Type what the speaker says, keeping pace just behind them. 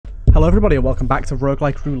Hello everybody and welcome back to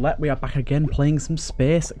Roguelike Roulette. We are back again playing some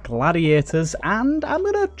Space Gladiators, and I'm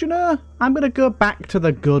gonna go back to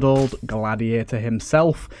the good old Gladiator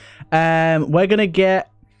himself. We're gonna get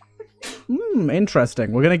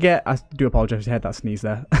interesting. We're gonna get, I do apologize if you heard that sneeze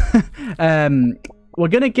there. We're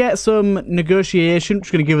gonna get some negotiation, which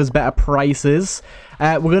is gonna give us better prices.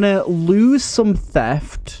 We're gonna lose some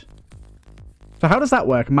theft. So how does that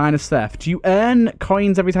work? Minus theft. You earn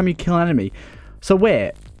coins every time you kill an enemy. So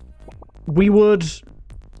wait, we would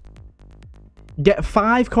get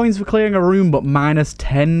 5 coins for clearing a room, but minus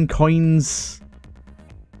 10 coins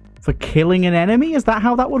for killing an enemy? Is that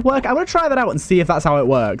how that would work? I'm going to try that out and see if that's how it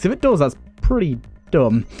works. If it does, that's pretty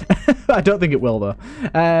dumb. I don't think it will, though.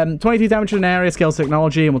 22 damage in an area, scales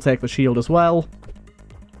technology, and we'll take the shield as well.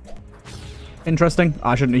 Interesting.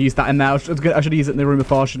 I shouldn't have used that in there. I should have used it in the room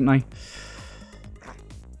before, shouldn't I?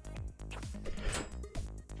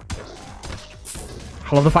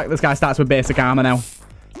 I love the fact that this guy starts with basic armor now.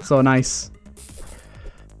 So nice.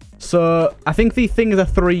 So, I think the thing is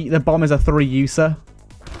the bomb is a 3 user.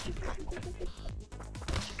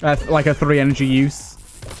 Like a 3 energy use.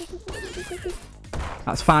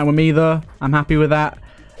 That's fine with me though. I'm happy with that.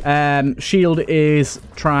 Shield is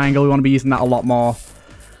triangle. We want to be using that a lot more.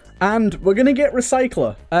 And we're going to get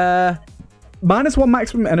Recycler. -1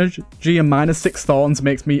 maximum energy and -6 thorns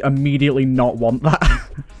makes me immediately not want that.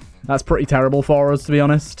 That's pretty terrible for us, to be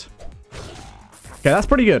honest. Okay, that's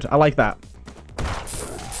pretty good. I like that.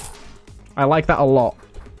 I like that a lot.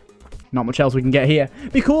 Not much else we can get here.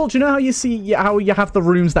 It'd be cool. Do you know how you see how you have the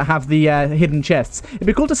rooms that have the hidden chests? It'd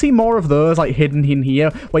be cool to see more of those, like hidden in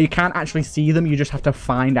here, where you can't actually see them. You just have to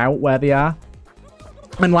find out where they are.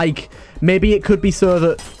 And like, maybe it could be so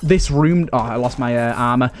that this room... Oh, I lost my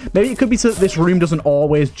armor. Maybe it could be so that this room doesn't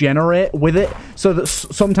always generate with it. So that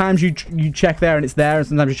sometimes you check there and it's there, and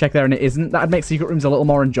sometimes you check there and it isn't. That'd make secret rooms a little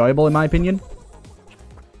more enjoyable, in my opinion.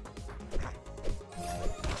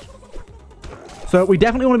 So we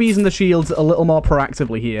definitely want to be using the shields a little more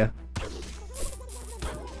proactively here.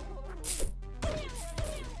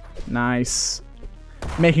 Nice.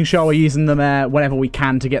 Making sure we're using them whenever we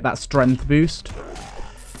can to get that strength boost.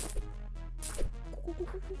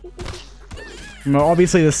 Well,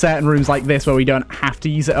 obviously, there's certain rooms like this where we don't have to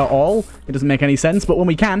use it at all. It doesn't make any sense, but when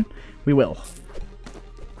we can, we will.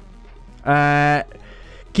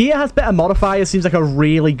 Gear has better modifiers. Seems like a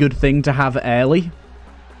really good thing to have early.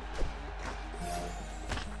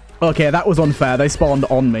 Okay, that was unfair. They spawned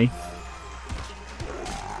on me.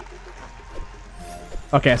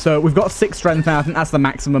 Okay, so we've got 6 strength now. I think that's the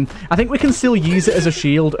maximum. I think we can still use it as a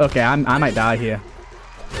shield. Okay, I might die here.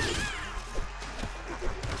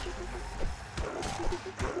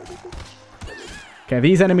 Okay,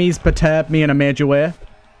 these enemies perturb me in a major way.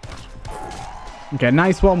 Okay,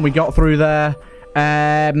 nice one. We got through there.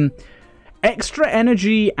 Extra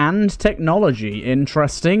energy and technology.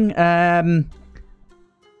 Interesting.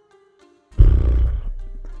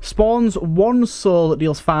 Spawns 1 soul that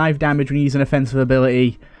deals 5 damage when you use an offensive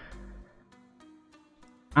ability.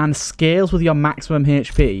 And scales with your maximum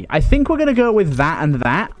HP. I think we're going to go with that and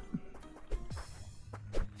that.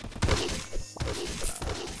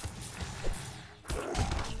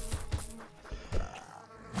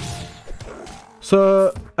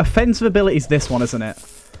 So, offensive ability is this one, isn't it?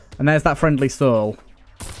 And there's that friendly soul.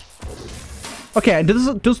 Okay, and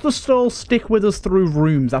does the soul stick with us through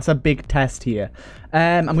rooms? That's a big test here.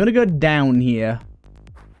 I'm going to go down here.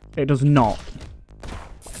 It does not.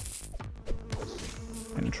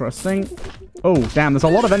 Interesting. Oh, damn, there's a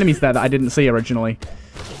lot of enemies there that I didn't see originally.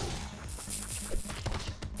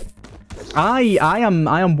 I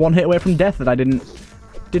am 1 hit away from death that I didn't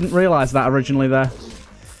realize that originally there.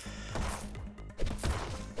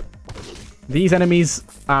 These enemies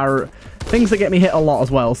are things that get me hit a lot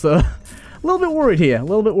as well, so a little bit worried here. A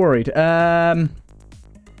little bit worried.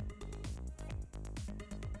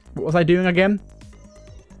 What was I doing again?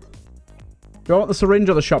 Do I want the syringe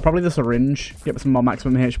or the shot? Probably the syringe. Get some more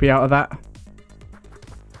maximum HP out of that.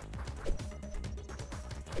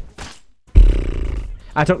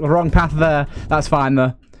 I took the wrong path there. That's fine,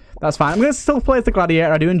 though. That's fine. I'm going to still play as the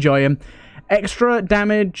Gladiator. I do enjoy him. Extra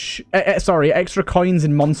damage... sorry, extra coins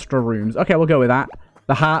in monster rooms. Okay, we'll go with that.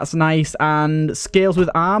 The heart's nice. And scales with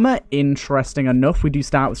armor. Interesting enough. We do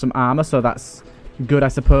start with some armor, so that's good, I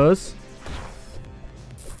suppose.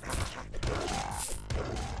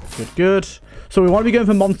 Good, good. So we want to be going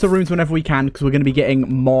for monster rooms whenever we can, because we're going to be getting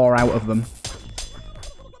more out of them.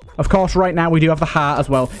 Of course, right now we do have the heart as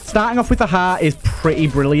well. Starting off with the heart is pretty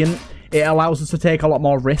brilliant. It allows us to take a lot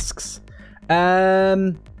more risks.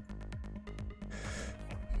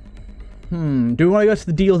 Do we want to go to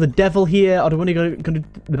the deal with the devil here, or do we want to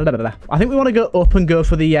go... I think we want to go up and go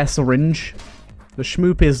for the syringe. The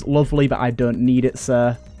schmoop is lovely, but I don't need it,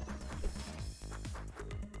 sir.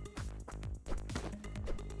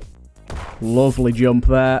 Lovely jump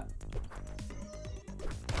there.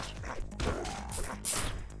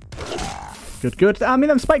 Good, good. I mean,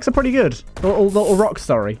 them spikes are pretty good. The little rocks,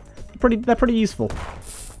 sorry. They're pretty useful.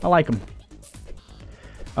 I like them.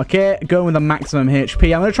 Okay, going with the maximum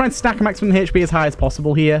HP. I'm going to try and stack maximum HP as high as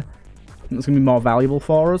possible here. That's going to be more valuable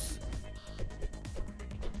for us.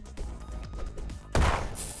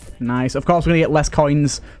 Nice. Of course, we're going to get less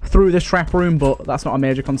coins through this trap room, but that's not a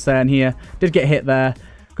major concern here. Did get hit there.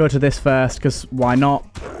 Go to this first, because why not?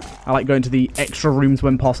 I like going to the extra rooms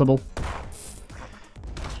when possible.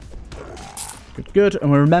 Good, good.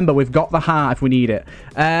 And remember, we've got the heart if we need it.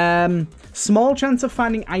 Small chance of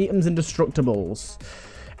finding items and destructibles.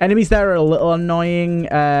 Enemies there are a little annoying.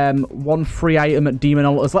 One free item at Demon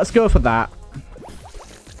Altars. Let's go for that.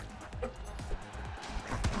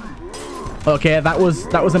 Okay, that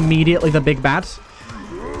was immediately the big bad.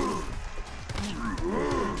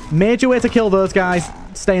 Major way to kill those guys.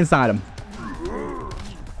 Stay inside them.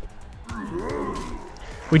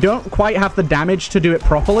 We don't quite have the damage to do it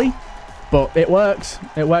properly, but it worked.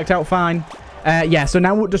 It worked out fine. Yeah, so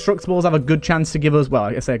now destructibles have a good chance to give us, well,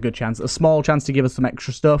 I say a good chance, a small chance to give us some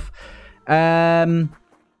extra stuff. Stun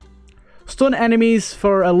enemies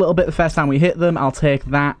for a little bit the first time we hit them. I'll take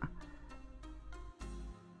that.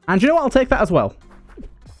 And you know what? I'll take that as well.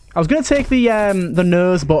 I was going to take the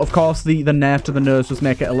nose, but of course the nerf to the nose just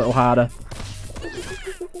make it a little harder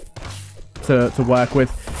to work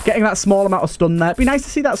with. Getting that small amount of stun there. It'd be nice to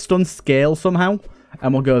see that stun scale somehow.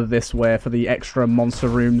 And we'll go this way for the extra monster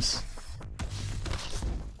rooms.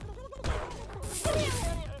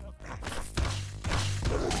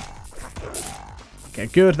 Okay,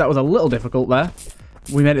 good. That was a little difficult there.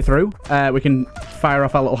 We made it through. We can fire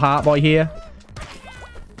off our little heart boy here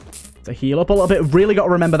to heal up a little bit. Really got to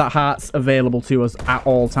remember that heart's available to us at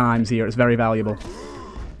all times here. It's very valuable.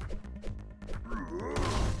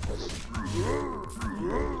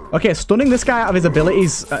 Okay, stunning this guy out of his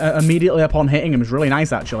abilities immediately upon hitting him is really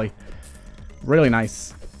nice, actually. Really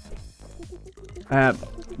nice.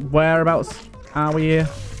 Whereabouts are we here?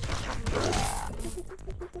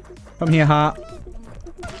 Come here, heart.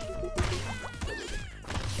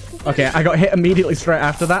 Okay, I got hit immediately straight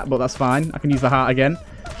after that, but that's fine. I can use the heart again.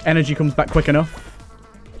 Energy comes back quick enough.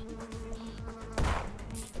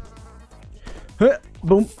 Huh,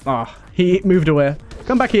 boom. Ah, oh, he moved away.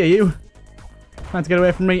 Come back here, you. Trying to get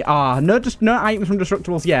away from me. Ah, no items from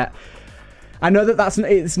destructibles yet. I know that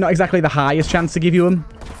it's not exactly the highest chance to give you them,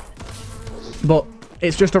 but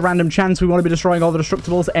it's just a random chance. We want to be destroying all the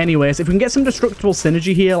destructibles anyways. If we can get some destructible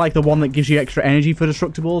synergy here, like the one that gives you extra energy for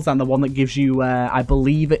destructibles and the one that gives you, I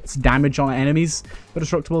believe it's damage on enemies for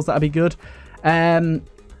destructibles, that'd be good.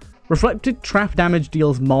 Reflected trap damage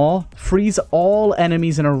deals more. Freeze all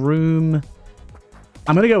enemies in a room.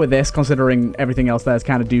 I'm going to go with this, considering everything else there is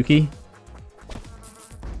kind of dookie.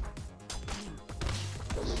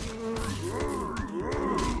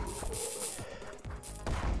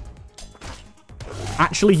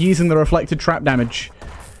 Actually using the reflected trap damage.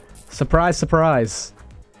 Surprise, surprise.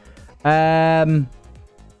 10%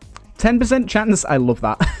 chance. I love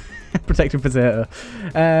that. Protective potato.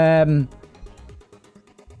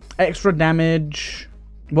 Extra damage.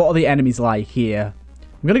 What are the enemies like here?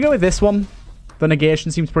 I'm going to go with this one. The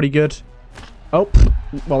negation seems pretty good. Oh,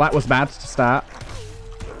 well, that was bad to start.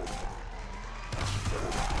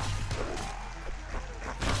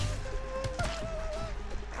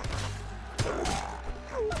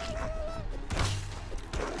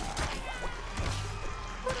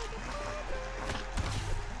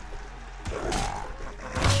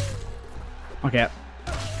 Okay.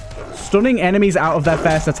 Stunning enemies out of their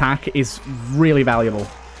first attack is really valuable.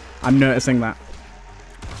 I'm noticing that.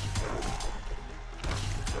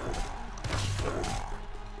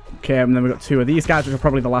 Okay, and then we've got two of these guys, which are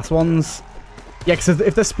probably the last ones. Yeah, because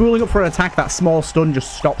if they're spooling up for an attack, that small stun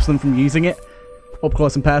just stops them from using it. Up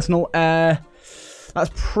close and personal.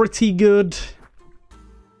 That's pretty good.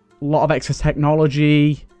 A lot of extra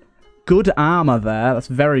technology. Good armor there. That's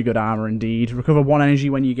very good armor indeed. Recover 1 energy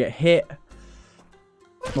when you get hit.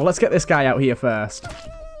 Well, let's get this guy out here first.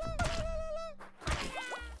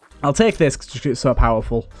 I'll take this because it's so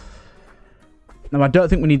powerful. No, I don't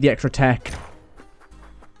think we need the extra tech.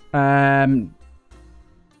 I'll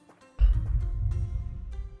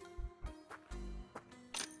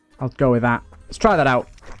go with that. Let's try that out.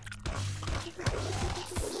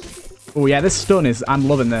 Oh yeah, this stun is... I'm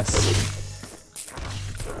loving this.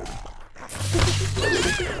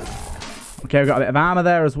 Okay, we've got a bit of armor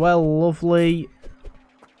there as well. Lovely.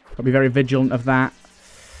 Got to be very vigilant of that.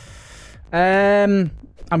 I'm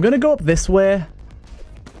going to go up this way.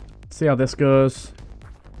 See how this goes.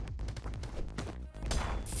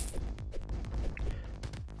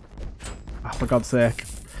 Oh, for God's sake.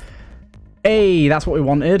 Hey, that's what we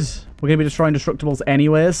wanted. We're going to be destroying destructibles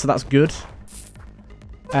anyways, so that's good.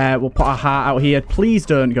 We'll put our heart out here. Please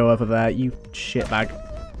don't go over there, you shitbag.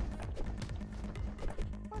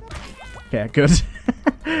 Okay, good.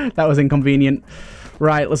 That was inconvenient.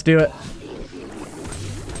 Right, let's do it.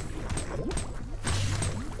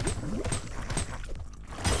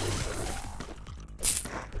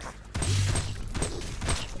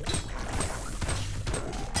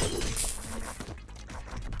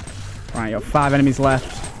 Right, you got 5 enemies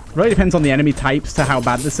left. Really depends on the enemy types to how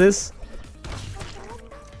bad this is.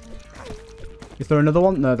 Is there another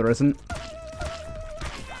one? No, there isn't.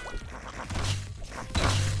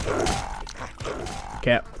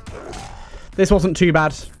 Okay. This wasn't too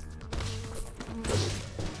bad.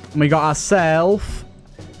 And we got ourselves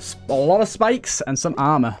a lot of spikes and some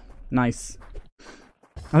armor. Nice.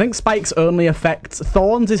 I think spikes only affect...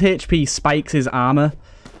 Thorns is HP, spikes is armor.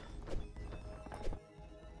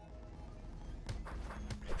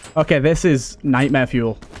 Okay, this is nightmare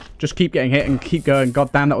fuel. Just keep getting hit and keep going.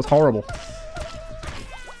 God damn, that was horrible.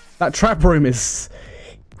 That trap room is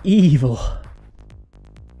evil.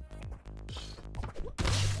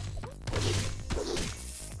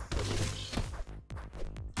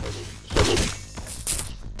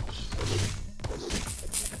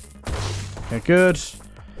 Okay, good.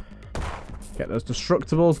 Get those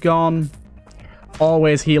destructibles gone.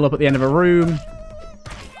 Always heal up at the end of a room.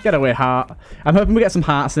 Get away, heart. I'm hoping we get some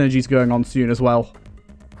heart synergies going on soon as well.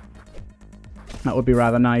 That would be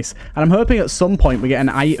rather nice. And I'm hoping at some point we get an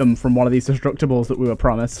item from one of these destructibles that we were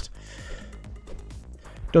promised.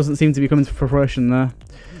 Doesn't seem to be coming to fruition there.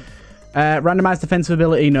 Randomized defensive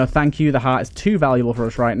ability. No, thank you. The heart is too valuable for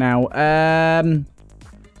us right now.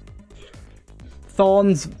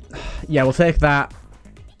 Thorns. Yeah, we'll take that.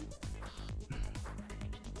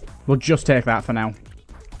 We'll just take that for now.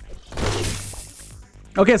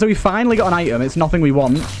 Okay, so we finally got an item. It's nothing we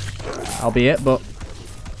want, albeit, but...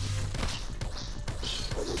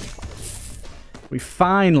 we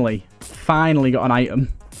finally got an item.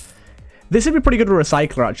 This would be pretty good with a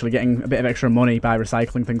recycler, actually, getting a bit of extra money by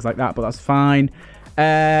recycling things like that, but that's fine.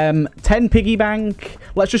 10 piggy bank.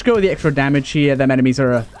 Let's just go with the extra damage here. Them enemies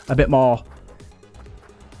are a bit more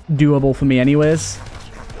doable for me anyways.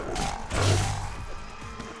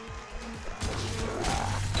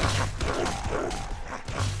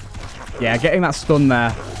 Yeah, getting that stun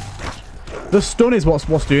there. The stun is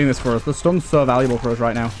what's doing this for us. The stun's so valuable for us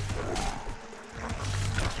right now.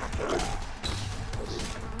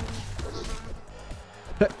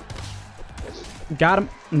 Got him.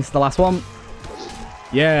 This is the last one.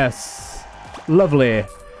 Yes. Lovely.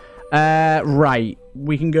 Right.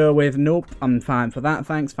 We can go with... nope. I'm fine for that.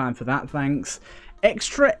 Thanks. Fine for that. Thanks.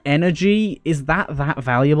 Extra energy. Is that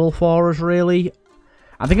valuable for us, really?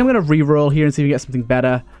 I think I'm going to re-roll here and see if we get something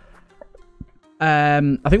better.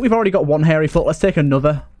 I think we've already got one hairy foot. Let's take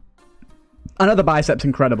another. I know the bicep's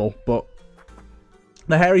incredible, but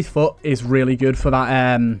the hairy foot is really good for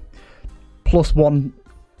that +1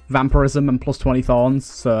 vampirism and +20 thorns,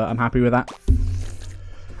 so I'm happy with that.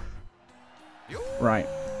 Right.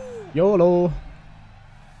 YOLO.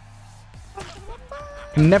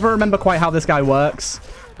 Can never remember quite how this guy works.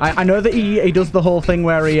 I know that he does the whole thing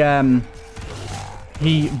where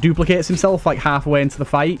he duplicates himself like halfway into the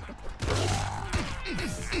fight.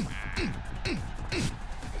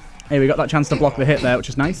 Hey, we got that chance to block the hit there, which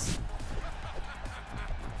is nice.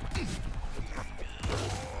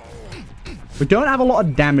 We don't have a lot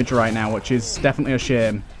of damage right now, which is definitely a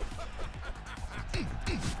shame.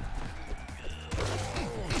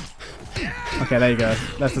 Okay, there you go.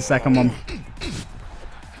 That's the second one.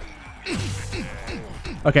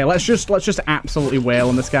 Okay, let's just absolutely wail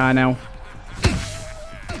on this guy now.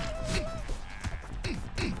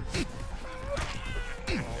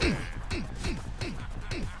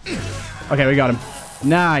 Okay, we got him.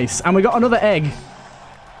 Nice. And we got another egg.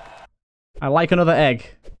 I like another egg.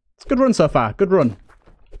 It's a good run so far. Good run.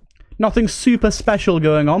 Nothing super special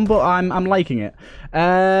going on, but I'm liking it.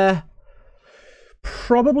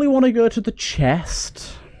 Probably want to go to the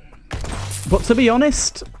chest. But to be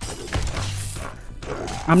honest,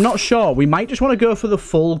 I'm not sure. We might just want to go for the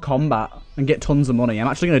full combat and get tons of money. I'm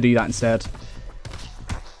actually going to do that instead.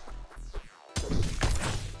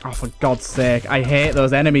 Oh, for God's sake. I hate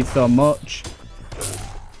those enemies so much.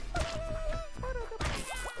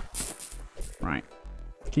 Right.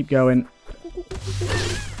 Keep going.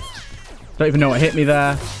 Don't even know what hit me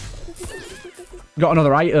there. Got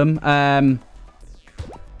another item. I'll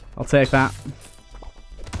take that.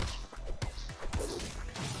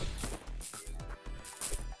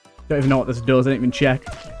 Don't even know what this does. I didn't even check.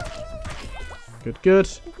 Good, good.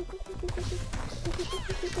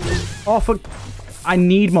 Oh, fuck. I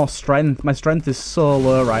need more strength. My strength is so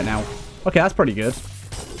low right now. Okay, that's pretty good.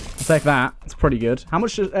 I'll take that. It's pretty good. How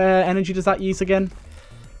much energy does that use again?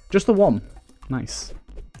 Just the one. Nice.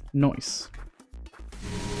 Nice.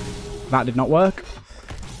 That did not work.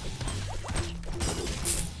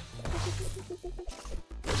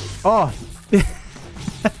 Oh.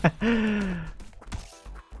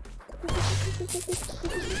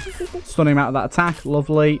 Stunning him out of that attack.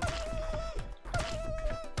 Lovely.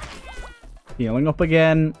 Healing up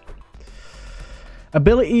again.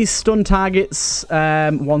 Abilities stun targets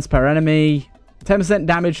once per enemy. 10%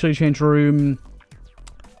 damage to change room.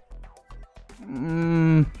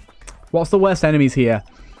 What's the worst enemies here?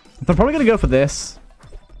 I'm probably going to go for this.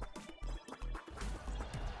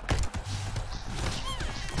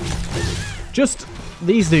 Just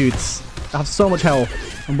these dudes have so much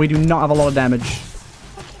health, and we do not have a lot of damage.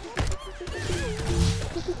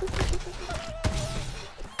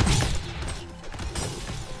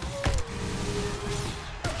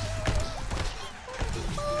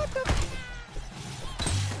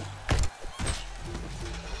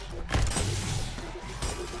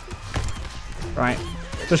 Right.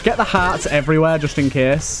 Just get the hearts everywhere, just in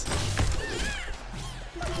case.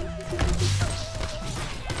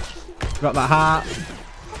 Got that heart.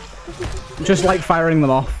 Just like firing them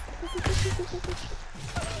off.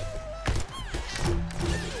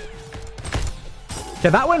 Okay,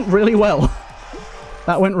 that went really well.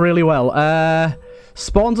 That went really well.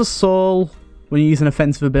 Spawns a soul when you use an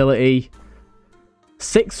offensive ability.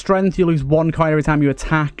 6 strength, you lose 1 coin every time you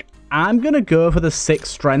attack. I'm going to go for the 6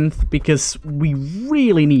 strength because we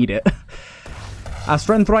really need it. Our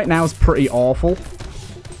strength right now is pretty awful.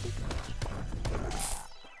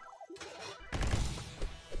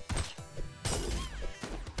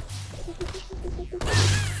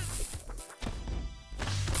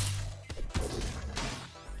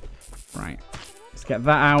 Right. Let's get that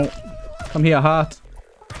out. Come here, heart.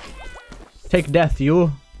 Take death,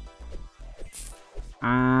 you.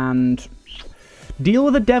 And deal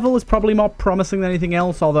with the devil is probably more promising than anything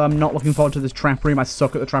else, although I'm not looking forward to this trap room. I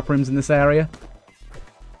suck at the trap rooms in this area.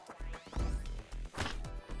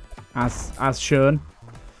 As shown.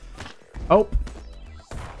 Oh.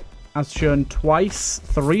 As shown twice.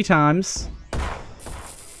 3 times.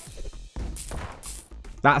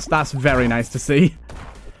 That's very nice to see.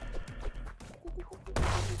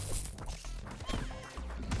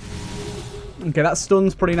 Okay, that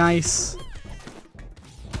stun's pretty nice.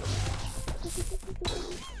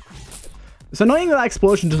 It's annoying that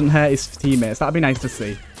explosion doesn't hurt his teammates. That'd be nice to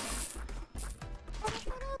see.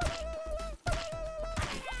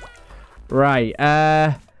 Right.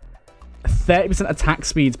 30% attack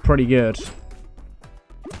speed's pretty good.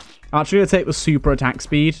 I'm actually going to take the super attack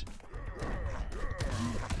speed.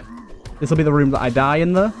 This will be the room that I die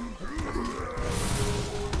in, though.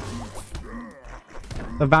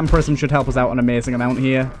 The vampirism should help us out an amazing amount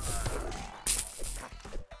here.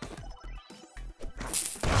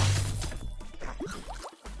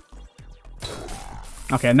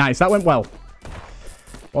 Okay, nice. That went well.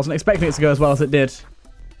 Wasn't expecting it to go as well as it did.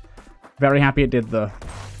 Very happy it did, though.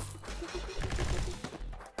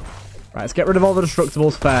 Right, let's get rid of all the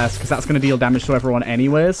destructibles first, because that's going to deal damage to everyone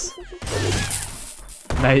anyways.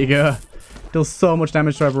 There you go. Deals so much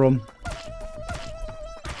damage to everyone.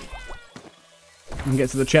 And get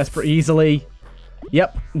to the chest pretty easily.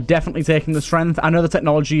 Yep, definitely taking the strength. I know the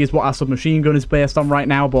technology is what our submachine gun is based on right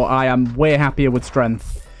now, but I am way happier with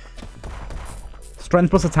strength.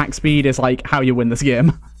 Strength plus attack speed is like how you win this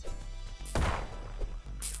game.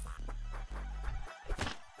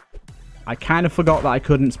 I kind of forgot that I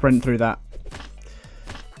couldn't sprint through that.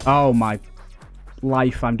 Oh my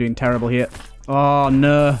life, I'm doing terrible here. Oh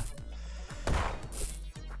no.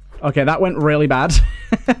 Okay, that went really bad.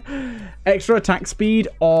 Extra attack speed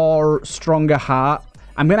or stronger heart.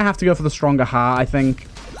 I'm going to have to go for the stronger heart, I think.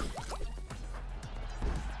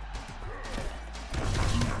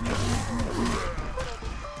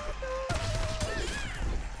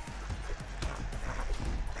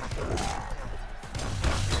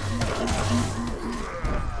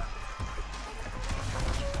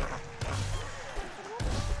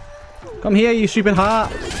 Come here, you stupid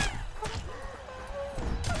heart.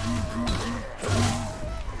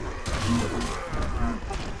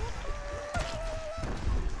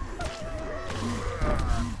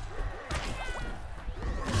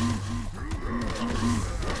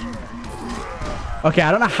 Okay,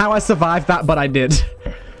 I don't know how I survived that, but I did.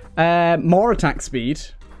 More attack speed.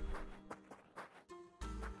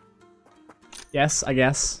 Yes, I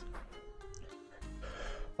guess.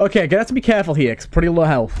 Okay, gonna have to be careful here, because pretty low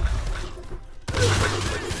health.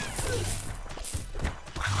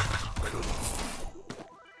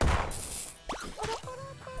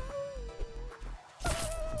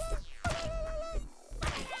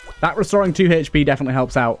 That restoring 2 HP definitely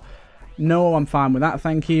helps out. No, I'm fine with that,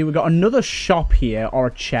 thank you. We've got another shop here, or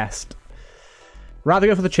a chest. Rather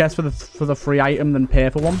go for the chest for the free item than pay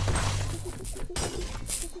for one.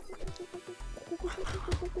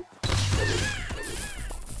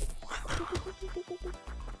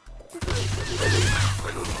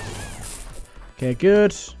 Okay,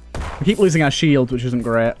 good. We keep losing our shields, which isn't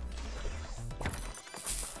great.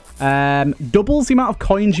 Doubles the amount of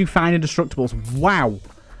coins you find in destructibles. Wow.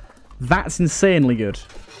 That's insanely good.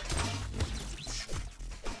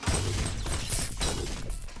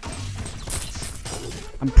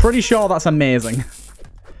 I'm pretty sure that's amazing.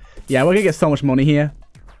 Yeah, we're gonna get so much money here.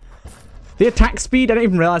 The attack speed, I didn't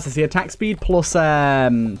even realize this. The attack speed plus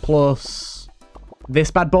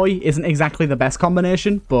this bad boy isn't exactly the best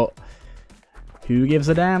combination, but who gives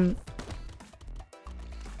a damn?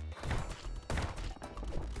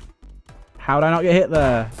 How did I not get hit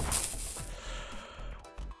there?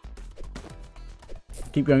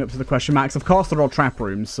 Keep going up to the question marks. Of course, they're all trap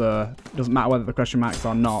rooms, so it doesn't matter whether the question marks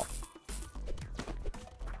or not.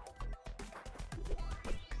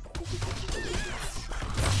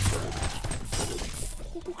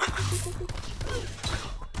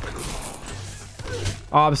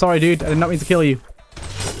 Oh, I'm sorry, dude. I did not mean to kill you.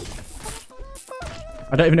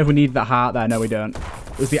 I don't even know if we need that heart there. No, we don't.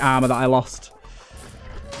 It was the armor that I lost.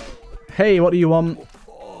 Hey, what do you want?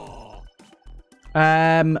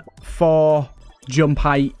 For jump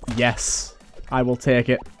height, yes. I will take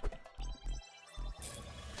it.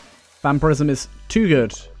 Vampirism is too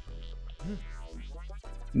good.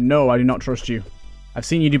 No, I do not trust you. I've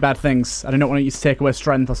seen you do bad things. I do not want you to take away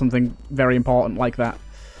strength or something very important like that.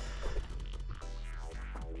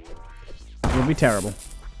 That would be terrible.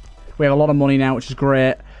 We have a lot of money now, which is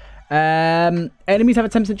great. Enemies have a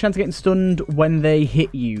 10% chance of getting stunned when they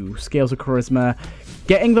hit you. Scales of charisma.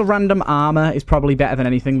 Getting the random armor is probably better than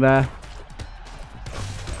anything there.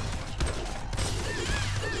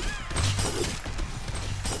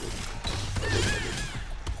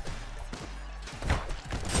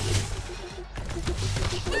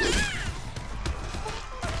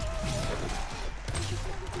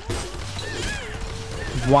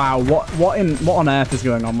 Wow, what on earth is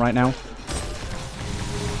going on right now?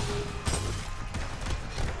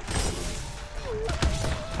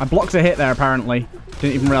 I blocked a hit there, apparently.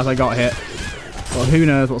 Didn't even realize I got hit. Well, who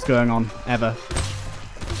knows what's going on, ever.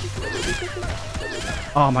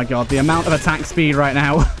 Oh my god, the amount of attack speed right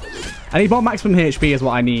now. I need more maximum HP is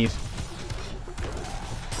what I need.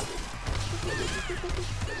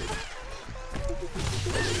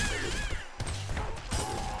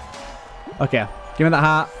 Okay, give me that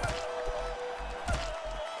heart.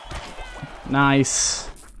 Nice.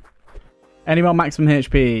 Any more maximum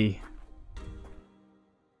HP?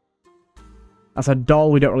 That's a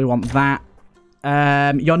doll. We don't really want that.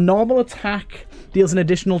 Your normal attack deals an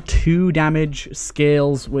additional 2 damage.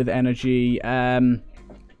 Scales with energy. A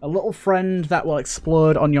little friend that will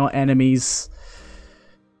explode on your enemies.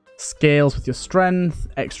 Scales with your strength.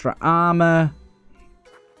 Extra armor.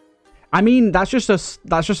 I mean, that's just a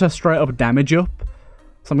straight up damage up.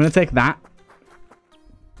 So I'm gonna take that.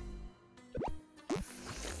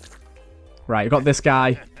 Right, you've got this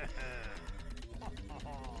guy.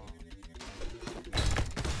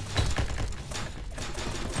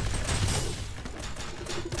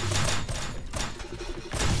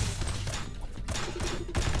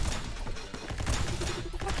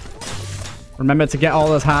 Remember to get all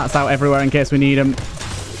those hearts out everywhere in case we need them.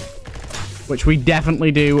 Which we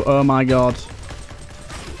definitely do. Oh my god.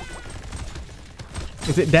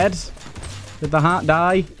 Is it dead? Did the heart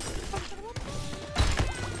die?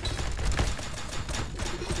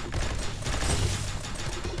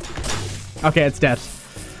 Okay, it's dead.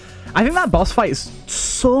 I think that boss fight is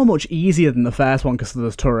so much easier than the first one because of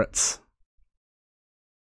those turrets.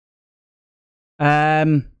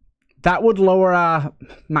 That would lower our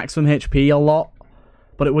maximum HP a lot,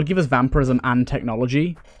 but it would give us vampirism and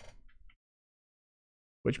technology,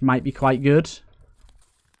 which might be quite good.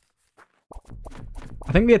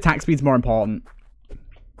 I think the attack speed's more important.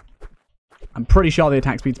 I'm pretty sure the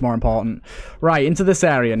attack speed's more important. Right, into this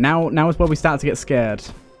area. Now is where we start to get scared.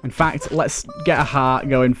 In fact, let's get a heart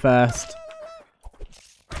going first.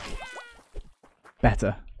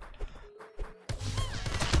 Better.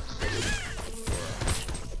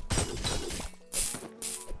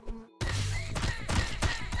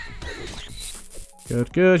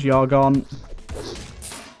 Good, good. You're gone.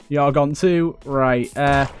 You're gone too. Right.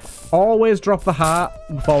 Always drop the heart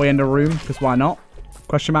before we end a room, because why not?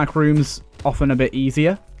 Question mark rooms often a bit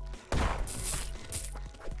easier.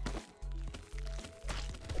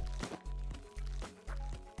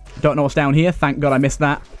 Don't know what's down here. Thank God I missed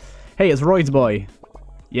that. Hey, it's Royd's boy.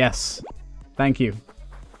 Yes. Thank you.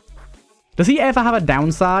 Does he ever have a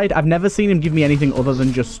downside? I've never seen him give me anything other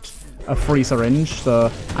than just a free syringe, so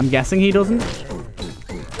I'm guessing he doesn't.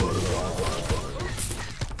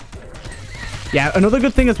 Yeah, another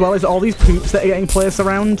good thing as well is all these poops that are getting placed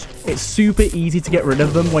around. It's super easy to get rid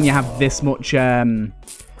of them when you have this much attack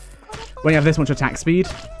speed.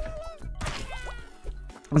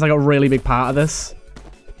 It's like a really big part of this.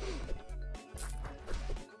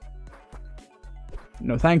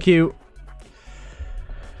 No, thank you.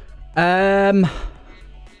 Oh,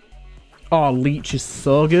 Leech is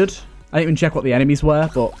so good. I didn't even check what the enemies were,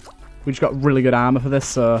 but we just got really good armor for this,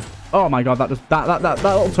 so... Oh my god, that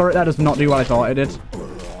little turret there does not do what I thought it did.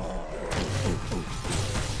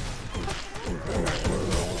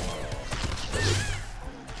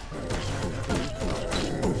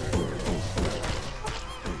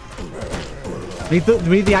 We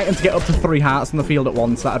need the item to get up to 3 hearts on the field at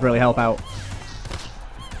once. That'd really help out.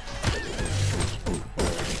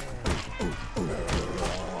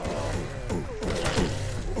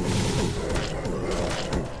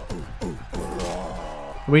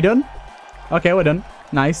 Are we done? Okay, we're done.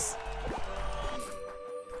 Nice.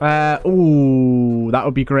 Ooh, that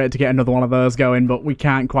would be great to get another one of those going, but we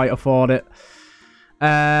can't quite afford it.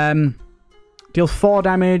 Deals 4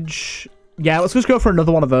 damage. Yeah, let's just go for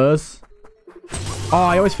another one of those. Oh,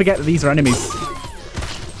 I always forget that these are enemies.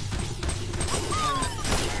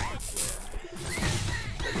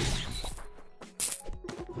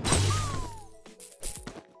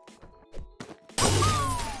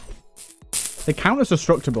 They count as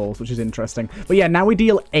destructibles, which is interesting. But yeah, now we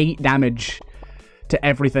deal 8 damage to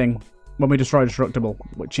everything when we destroy a destructible,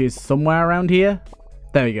 which is somewhere around here.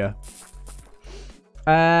 There we go.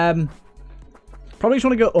 Probably just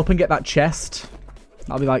want to go up and get that chest.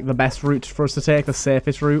 That'll be like the best route for us to take, the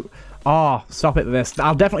safest route. Oh, stop it this.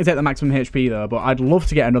 I'll definitely take the maximum HP though, but I'd love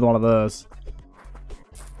to get another one of those.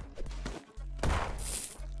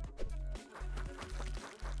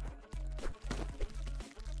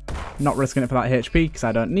 Not risking it for that HP because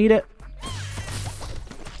I don't need it.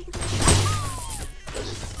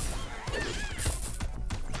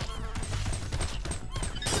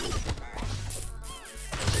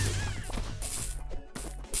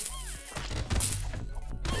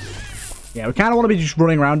 Yeah, we kind of want to be just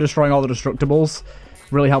running around destroying all the destructibles.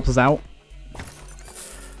 Really helps us out.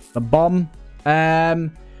 The bomb.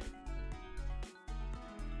 I'm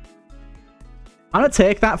going to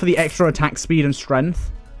take that for the extra attack speed and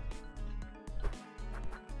strength.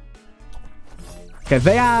 Okay,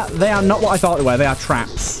 they are not what I thought they were. They are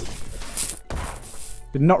traps.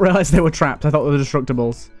 Did not realize they were traps. I thought they were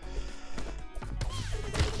destructibles.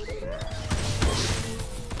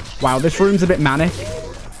 Wow, this room's a bit manic.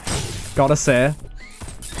 Gotta say.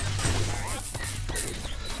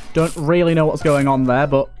 Don't really know what's going on there,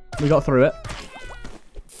 but we got through it.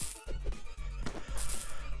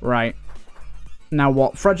 Right. Now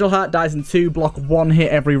what? Fragile Heart dies in 2. Block 1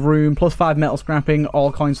 hit every room. Plus 5 metal scrapping. All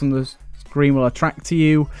coins from the screen will attract to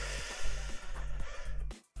you.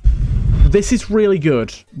 This is really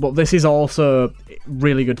good, but this is also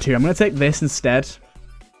really good too. I'm going to take this instead.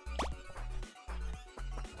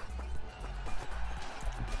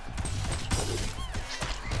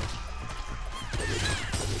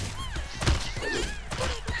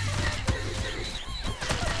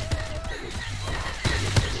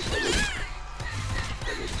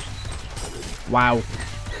 Wow.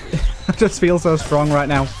 I just feel so strong right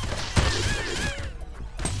now.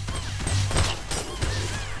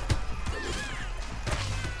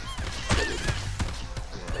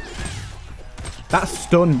 That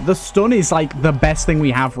stun. The stun is like the best thing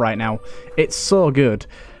we have right now. It's so good.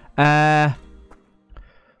 Probably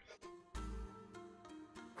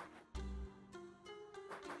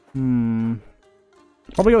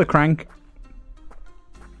go with Crank.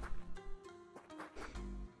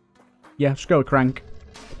 Yeah, just go with Crank.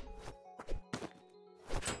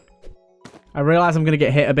 I realize I'm going to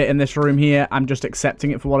get hit a bit in this room here. I'm just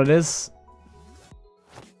accepting it for what it is.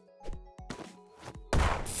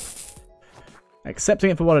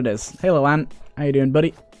 Accepting it for what it is. Hello, Ant. How you doing,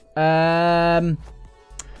 buddy? Probably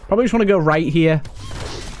just want to go right here.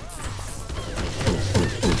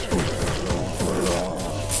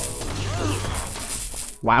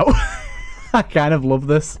 Wow. I kind of love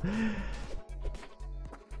this.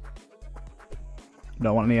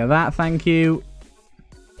 Don't want any of that, thank you.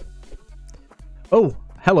 Oh,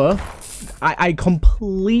 hello. I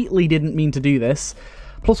completely didn't mean to do this.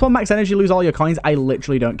 +1 max energy, lose all your coins. I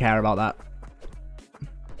literally don't care about that.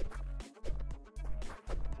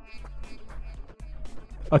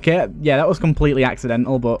 Okay, yeah, that was completely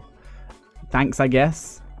accidental, but thanks, I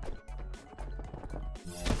guess.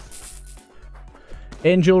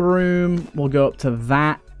 Angel room, we'll go up to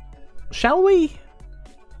that. Shall we?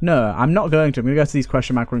 No, I'm not going to. I'm going to go to these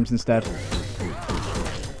question mark rooms instead.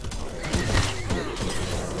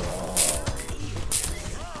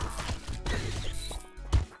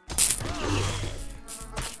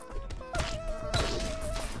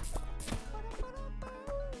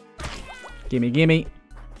 Gimme, gimme.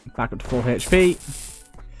 Back up to full HP.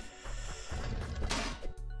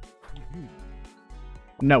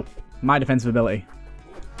 No. My defensive ability.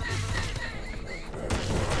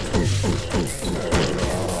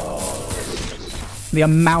 The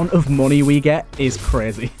amount of money we get is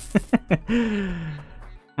crazy.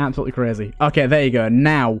 Absolutely crazy. Okay, there you go.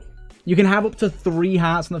 Now, you can have up to 3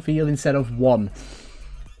 hearts on the field instead of 1.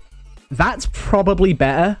 That's probably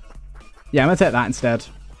better. Yeah, I'm going to take that instead.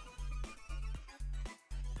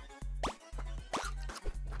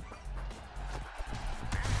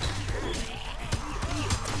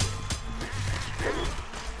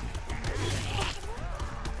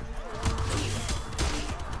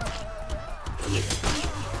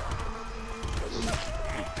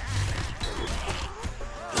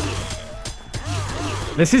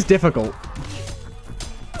 This is difficult.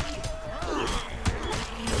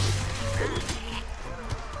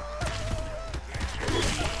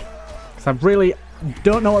 Because I really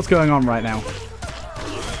don't know what's going on right now.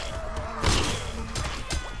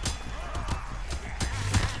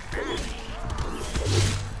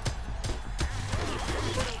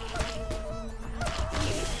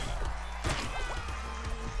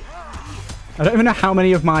 I don't even know how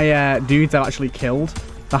many of my dudes I've actually killed.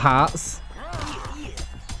 The hearts.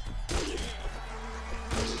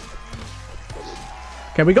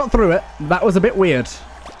 Okay, we got through it. That was a bit weird.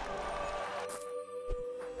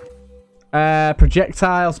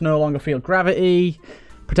 Projectiles no longer feel gravity.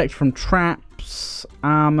 Protect from traps.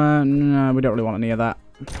 Armor. No, we don't really want any of that.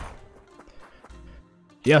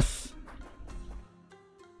 Yes.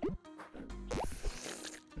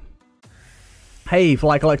 Hey,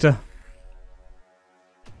 fly collector.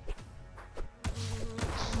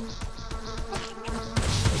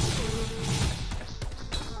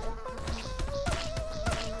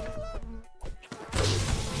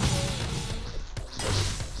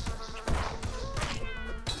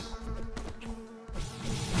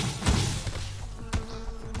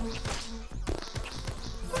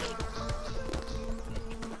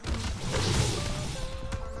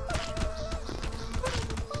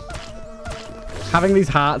 Having these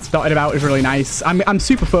hearts dotted about is really nice. I'm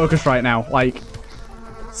super focused right now, like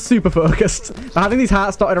super focused. But having these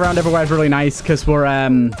hearts dotted around everywhere is really nice because we're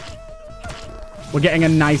getting a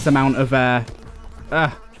nice amount of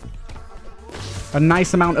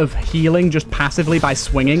healing just passively by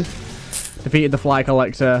swinging. Defeated the fly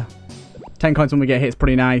collector. 10 coins when we get hit is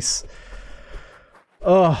pretty nice.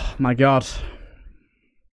 Oh my god.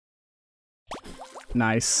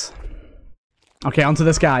 Nice. Okay, onto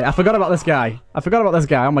this guy. I forgot about this guy.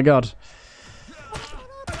 Oh my god.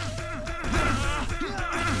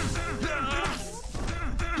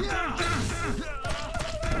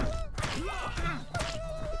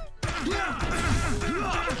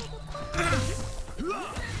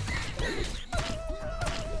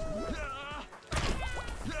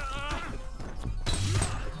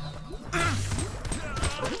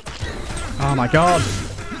 Oh my god.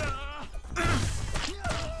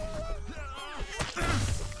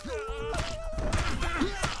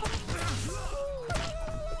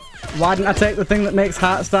 Why didn't I take the thing that makes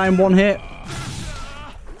hearts die in 1 hit?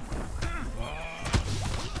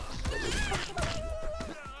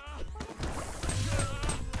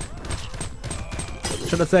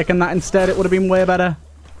 Should have taken that instead. It would have been way better.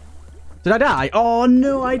 Did I die? Oh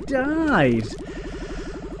no, I died.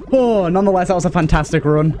 Oh, nonetheless, that was a fantastic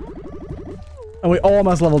run. And we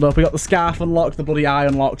almost leveled up. We got the scarf unlocked, the bloody eye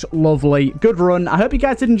unlocked. Lovely. Good run. I hope you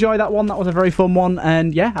guys did enjoy that one. That was a very fun one.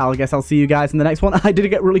 And yeah, I guess I'll see you guys in the next one. I did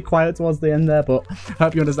get really quiet towards the end there, but I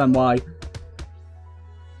hope you understand why.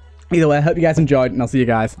 Either way, I hope you guys enjoyed, and I'll see you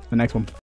guys in the next one.